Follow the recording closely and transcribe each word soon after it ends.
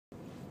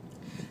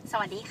ส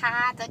วัสดีค่ะ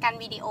เจอกัน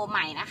วิดีโอให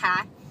ม่นะคะ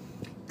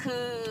คื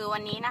อวั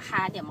นนี้นะค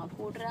ะเดี๋ยวมา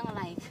พูดเรื่องอะ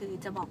ไรคือ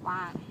จะบอกว่า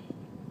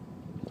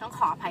ต้องข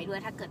ออภัยด้วย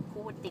ถ้าเกิด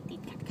พูดติ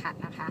ดขัด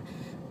นะคะ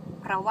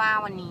เพราะว่า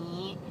วันนี้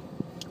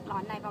ร้อ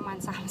นในประมาณ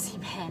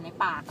 3-4 แผลใน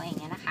ปากอะไรอย่าง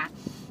เงี้ยนะคะ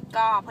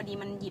ก็พอดี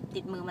มันหยิบ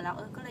ติดมือมาแล้ว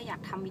ก็เลยอยา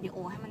กทำวิดีโอ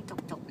ให้มัน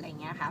จบอะไรอย่า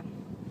งเงี้ยค่ะ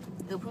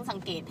เพิ่งสั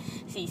งเกต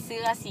สีเ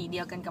สื้อสีเดี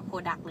ยวกันกับโปร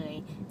ดักต์เลย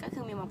ก็คื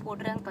อมีมาพูด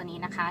เรื่องตัวนี้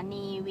นะคะ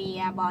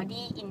NIVEA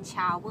Body in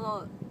Shower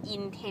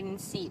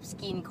Intensive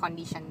Skin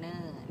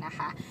Conditioner นะค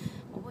ะ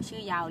โอ้ชื่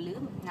อยาวลื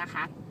มนะค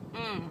ะ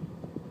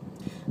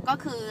ก็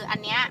คืออัน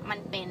เนี้ยมัน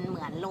เป็นเห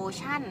มือนโล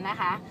ชั่นนะ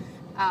คะ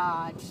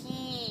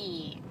ที่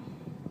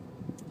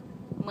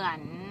เหมือน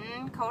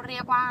เขาเรี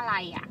ยกว่าอะไร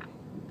อ่ะ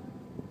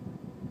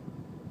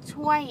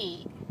ช่วย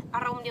อ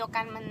ารมณ์เดียว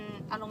กันมัน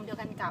อารมณ์เดียว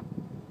กันกับ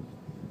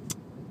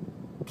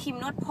ครีม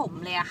นวดผม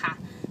เลยอะค่ะ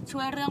ช่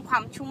วยเรื่องควา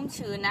มชุ่ม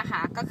ชื้นนะค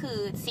ะก็คือ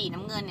สี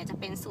น้ำเงินเนี่ยจะ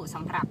เป็นสูตรส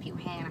ำหรับผิว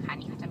แห้งนะคะ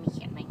นี่เขาจะมีเ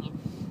ขียนไว้อย่างนี้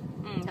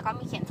แล้วก็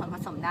มีเขียนส่วนผ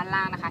สมด้าน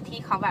ล่างนะคะที่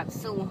เขาแบบ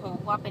ซูโฮ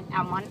ว่าเป็น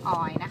อัลมอนด์อ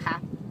อยล์นะคะ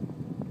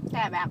แ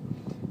ต่แบบ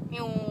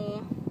มิว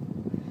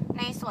ใ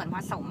นส่วนผ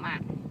สมอะ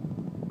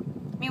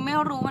มิวไม่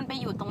รู้มันไป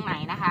อยู่ตรงไหน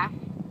นะคะ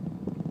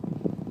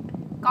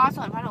ก็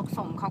ส่วนผส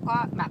มเขาก็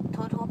แบบ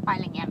ทั่วๆไปอ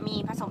ะไรเงี้ยมี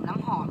ผสมน้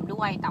ำหอม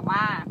ด้วยแต่ว่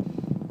า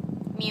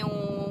มิว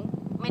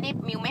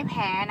ไม่แ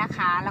พ้นะค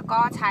ะแล้วก็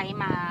ใช้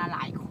มาหล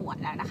ายขวด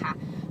แล้วนะคะ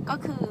ก็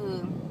คือ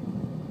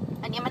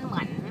อันนี้มันเหมื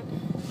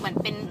อน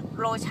เป็น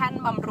โลชั่น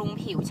บำรุง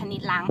ผิวชนิ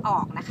ดล้างออ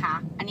กนะคะ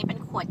อันนี้เป็น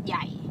ขวดให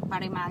ญ่ป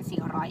ริมาณ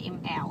400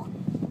 ml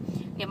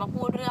เดี๋ยวมา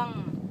พูดเรื่อง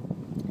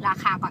รา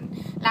คาก่อน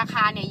ราค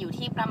าเนี่ยอยู่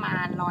ที่ประมา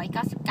ณ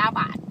199 บ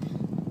าท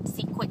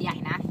10ขวดใหญ่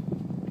นะ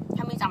ถ้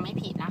ามิวจำไม่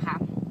ผิดนะคะ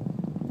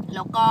แ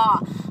ล้วก็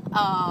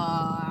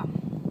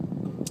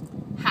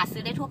หาซื้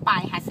อได้ทั่วไป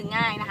หาซื้อ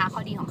ง่ายนะคะข้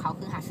อดีของเขา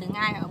คือหาซื้อ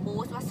ง่ายบู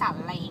สต์วัสดุ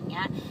อะไรอย่างเ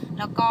งี้ย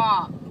แล้วก็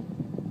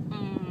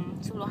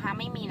ซูโรฮา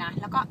ไม่มีนะ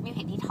แล้วก็มิวเ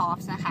ห็นที่ท็อป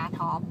นะคะ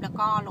ท็อปแล้ว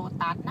ก็โล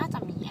ตัสน่าจะ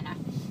มีนะ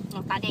โล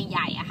ตัสให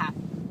ญ่ๆอะค่ะ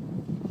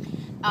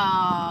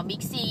บิ๊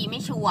กซีไ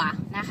ม่ชัวร์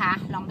นะคะ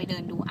ลองไปเดิ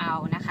นดูเอา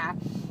นะคะ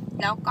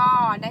แล้วก็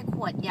ได้ข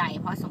วดใหญ่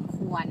พอสมค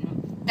วร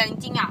แต่จ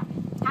ริงๆอะ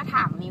ถ้าถ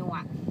ามมิว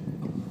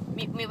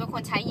เป็นค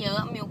นใช้เยอะ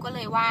มิวก็เล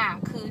ยว่า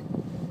คื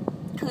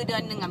อเดือ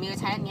นหนึ่งอะมิว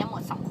ใช้อันนี้หม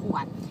ด2 ขว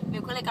ดมิ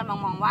วก็เลยกำลัง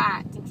มองว่า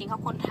จริงๆเขา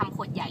ควรทำข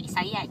วดใหญ่ไซ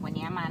ส์ใหญ่กว่า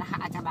นี้มานะคะ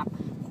อาจจะแบบ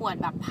ขวด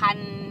แบบ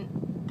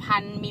พั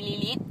นมิลลิ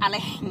ลิตรอะไร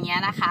อย่างเงี้ย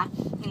นะคะ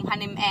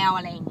 1,000 ml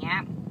อะไรอย่างเงี้ย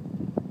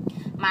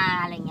มา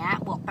อะไรเงี้ย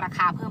บวกราค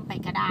าเพิ่มไป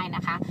ก็ได้น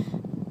ะคะ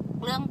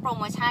เรื่องโปรโ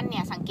มชั่นเนี่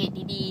ยสังเกต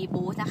ดีๆ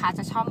บูธนะคะจ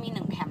ะชอบมี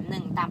1 แถม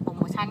 1ตามโปรโ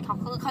มชั่น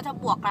เขาจะ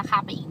บวกราคา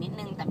ไปอีกนิด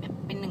นึงแต่แบบ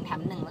เป็น1 แถ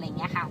ม 1อะไร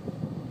เงี้ยค่ะ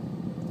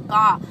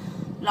ก็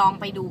ลอง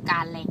ไปดูกั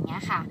นอะไรเงี้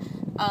ยค่ะ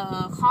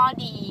ข้อ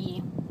ดี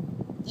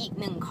อีก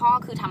1 ข้อ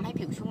คือทำให้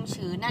ผิวชุ่ม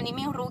ชื้นอันนี้ไ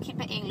ม่รู้คิด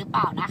ไปเองหรือเป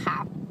ล่านะคะ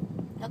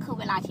ก็คือ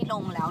เวลาที่ล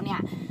งแล้วเนี่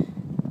ย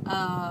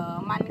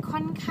มันค่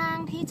อนข้าง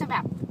ที่จะแบ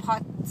บพอ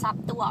ซับ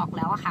ตัวออกแ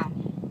ล้วอะค่ะ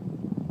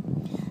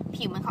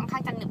ผิวมันค่อนข้า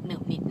งจะหนึบ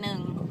นิดนึง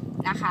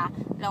นะคะ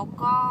แล้ว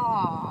ก็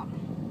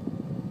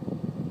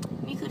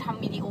นี่คือท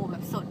ำวิดีโอแบ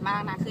บสดมา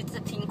กนะคือจ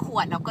ะทิ้งขว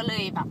ดแล้วก็เล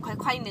ยแบบ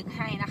ค่อยๆนึกใ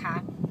ห้นะคะ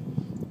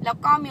แล้ว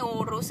ก็มิว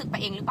รู้สึกไป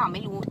เองหรือเปล่าไ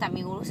ม่รู้แต่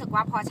มิวรู้สึกว่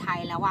าพอใช้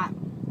แล้วอะ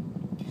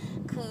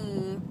คือ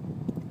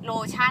โล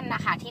ชั่นน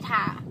ะคะที่ท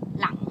า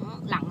ห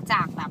ลังจ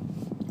ากแบบ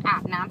อา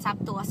บน้ำซับ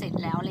ตัวเสร็จ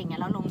แล้วอะไรเงี้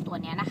ยแล้วลงตัว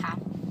เนี้ยนะคะ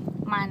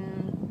มัน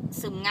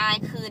ซึมง่าย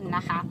ขึ้นน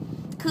ะคะ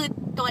คือ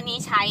ตัวนี้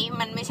ใช้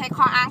มันไม่ใช่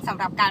ข้ออ้างสำ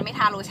หรับการไม่ท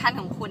าโลชั่น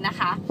ของคุณนะ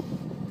คะ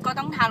ก็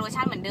ต้องทาโล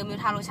ชั่นเหมือนเดิมมิว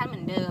ทาโลชั่นเหมื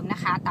อนเดิมน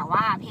ะคะแต่ว่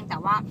าเพียงแต่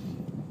ว่า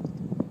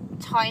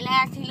ช้อยแร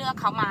กที่เลือก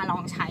เขามาลอ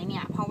งใช้เนี่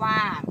ยเพราะว่า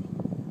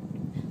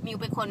มิว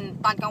เป็นคน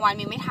ตอนกลางวัน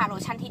มิวไม่ทาโล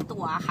ชั่นที่ตั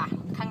วค่ะ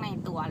ข้างใน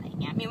ตัวอะไร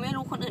เงี้ยมิวไม่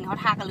รู้คนอื่นเขา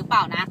ทากันหรือเปล่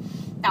านะ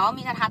แต่ว่า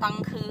มิวจะทาตอนก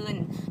ลางคืน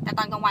แต่ต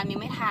อนกลางวันมิว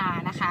ไม่ทา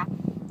นะคะ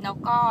แล้ว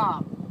ก็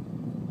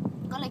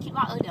เลยคิด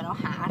ว่าเดี๋ยวเรา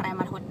หาอะไร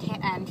มาทดแท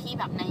นที่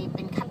แบบในเ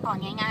ป็นขั้นตอน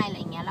ง่ายๆอะไร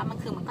เงี้ยแล้วมัน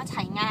ก็ใ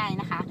ช้ง่าย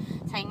นะคะ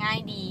ใช้ง่าย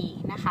ดี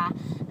นะคะ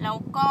แล้ว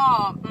ก็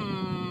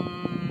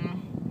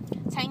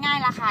ใช้ง่าย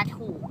ราคา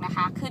ถูกนะค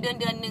ะคือเดือ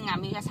นหนึ่ง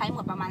มิวจะใช้หม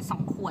ดประมาณ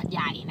2 ขวดใ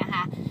หญ่นะค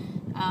ะ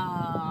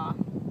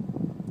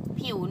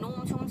ผิวนุ่ม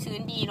ชุ่มชื้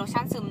นดีโล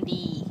ชั่นซึม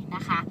ดีน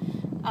ะคะ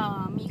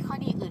มีข้อ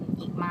ดีอื่น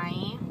อีกไหม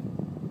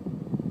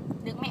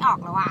นึกไม่ออก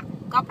แล้วอะ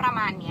ก็ประม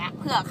าณเนี้ย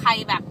เผื่อใคร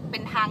แบบเป็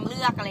นทางเลื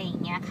อกอะไรอย่า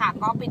งเงี้ยค่ะ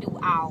ก็ไปดู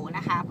เอาน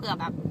ะคะเผื่อ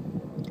แบบ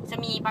จะ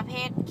มีประเภ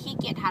ทขี้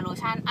เกียจทาโล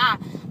ชั่น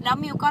แล้ว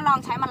มิวก็ลอง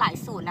ใช้มาหลาย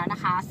สูตรแล้วน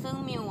ะคะซึ่ง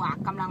มิว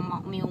กำลัง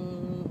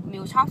มิ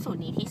วชอบสูตร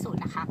นี้ที่สุด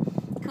นะคะ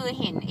คือ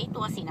เห็นไอ้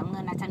ตัวสีน้ำเงิ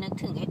นจะนึก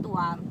ถึงไอ้ตัว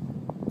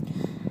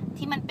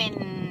ที่มันเป็น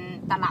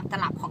ต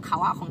ลับของเขา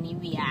ของนิ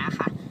เวีย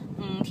ค่ะ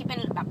ที่เป็น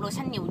แบบโล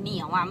ชั่นเหนี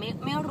ยว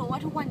ไม่รู้ว่า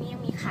ทุกวันนี้ยั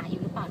งมีขายอ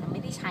ยู่หรือเปล่านะไ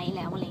ม่ได้ใช้แ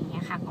ล้วอะไรเงี้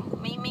ยค่ะก็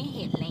ไม่เ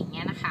ห็นอะไรเ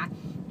งี้ยนะคะ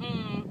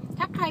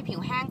ถ้าใครผิว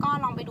แห้งก็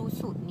ลองไปดู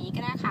สูตรนี้ก็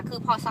ได้ค่ะคือ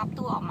พอซับ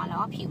ตัวออกมาแล้ว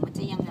ว่าผิวมันจ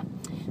ะยังแบบ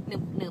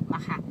หนึบอ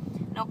ะค่ะ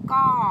แล้ว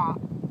ก็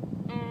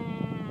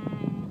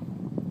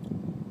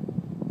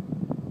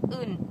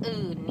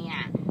อื่นเนี่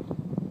ย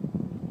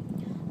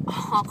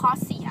ข้อ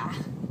เสี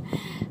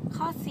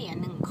ย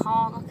1 ข้อ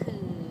ก็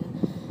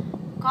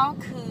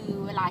คือ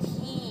เวลา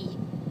ที่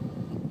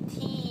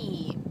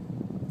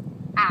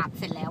อาบ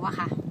เสร็จแล้วอะ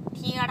ค่ะ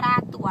ที่รา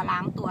ดตัวล้า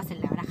งตัวเสร็จ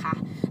แล้วนะคะ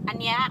อัน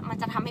เนี้ยมัน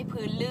จะทำให้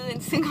พื้นลื่น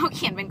ซึ่งเขาเ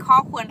ขียนเป็นข้อ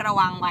ควรระ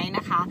วังไว้น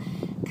ะคะ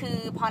คือ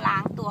พอล้า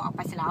งตัวออกไ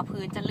ปเสร็จแล้ว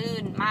พื้นจะลื่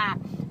นมาก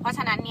เพราะฉ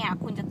ะนั้นเนี่ย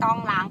คุณจะต้อง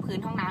ล้างพื้น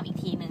ห้องน้ำอีก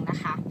ทีหนึ่งนะ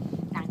คะ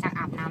หลังจาก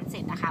อาบน้ำเสร็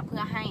จนะคะเพื่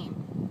อให้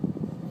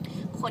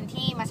คน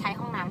ที่มาใช้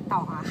ห้องน้ำต่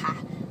อค่ะ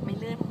ไม่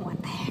ลื่นหัว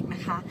แตกน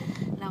ะคะ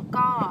แล้ว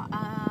ก็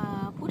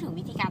พูดถึง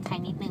วิธีการใช้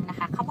นิดนึงนะ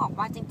คะเขาบอก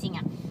ว่าจริงๆ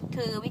อ่ะ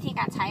คือวิธีก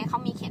ารใช้เขา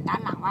มีเขียนด้า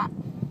นหลังว่า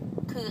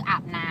คืออา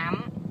บน้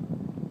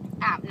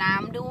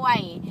ำด้วย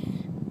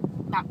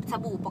แบบส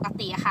บู่ปก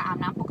ติอะค่ะอาบ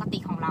น้ำปกติ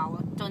ของเรา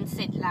จนเส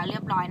ร็จแล้วเรี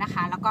ยบร้อยนะค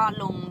ะแล้วก็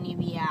ลง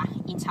NIVEA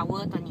In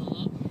Shower ตัวนี้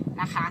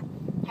นะคะ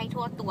ให้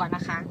ทั่วตัวน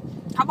ะคะ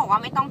เขาบอกว่า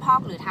ไม่ต้องพอ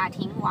กหรือทา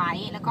ทิ้งไว้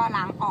แล้วก็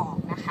ล้างออก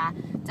นะคะ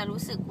จะ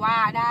รู้สึกว่า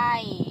ได้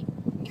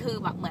คือ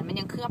แบบเหมือนมัน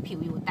ยังเคลือบผิว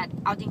อยู่แต่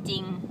เอาจริ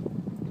ง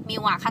ๆมิ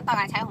วอะขั้นตอน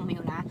การใช้ของมิ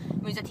วนะ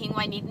มิวจะทิ้งไ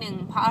ว้นิดนึง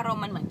เพราะอารม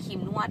ณ์มันเหมือนครีม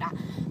นวดอะ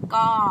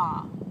ก็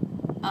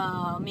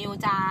มิว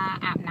จะ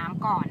อาบน้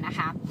ำก่อนนะค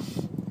ะ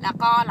แล้ว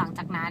ก็หลังจ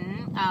ากนั้น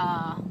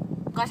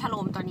ก็ชโล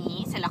มตัวนี้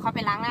เสร็จแล้วค่อยไป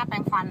ล้างหน้าแปร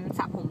งฟันส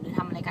ระผมหรือท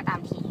ำอะไรก็ตาม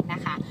ทีน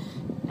ะคะ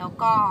แล้ว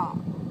ก็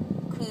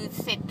คือ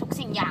เสร็จทุก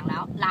สิ่งอย่างแล้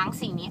วล้าง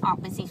สิ่งนี้ออก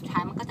เป็นสิ่งสุดท้า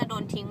ยมันก็จะโด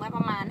นทิ้งไว้ป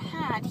ระมาณ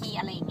5 นาที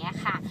อะไรอย่างเงี้ย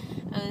ค่ะ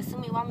ซึ่ง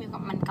มิวว่า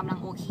มันกำลัง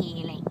โอเค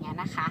อะไรอย่างเงี้ย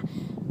นะคะ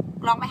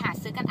ลองไปหา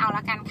ซื้อกันเอาล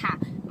ะกันค่ะ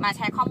มาแช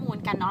ร์ข้อมูล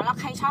กันเนาะแล้ว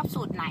ใครชอบ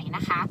สูตรไหนน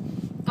ะคะ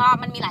ก็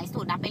มันมีหลายสู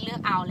ตรนะไปเลือ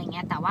กเอาอะไรเ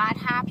งี้ยแต่ว่า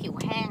ถ้าผิว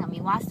แห้งมิ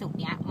วว่าสูตร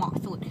เนี้ยเหมาะ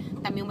สุด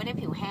แต่มิวไม่ได้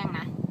ผิวแห้งน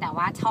ะแต่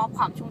ว่าชอบค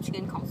วามชุ่มชื้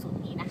นของสูตร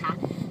นี้นะคะ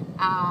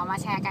มา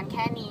แชร์กันแ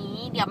ค่นี้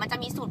เดี๋ยวมันจะ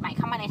มีสูตรใหม่เ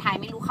ข้ามาในไทย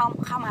ไม่รู้เ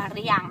ข้ามาห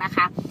รือยังนะค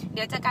ะเ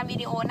ดี๋ยวเจอกันวิ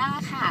ดีโอหน้า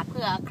ค่ะเ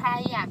ผื่อใคร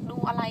อยากดู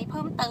อะไรเ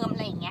พิ่มเติมอะ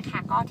ไรอย่างเงี้ยค่ะ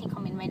ก็ทิ้งคอ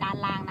มเมนต์ไว้ด้าน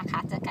ล่างนะคะ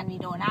เจอกันวิ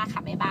ดีโอหน้าค่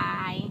ะบ๊ายบา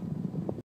ย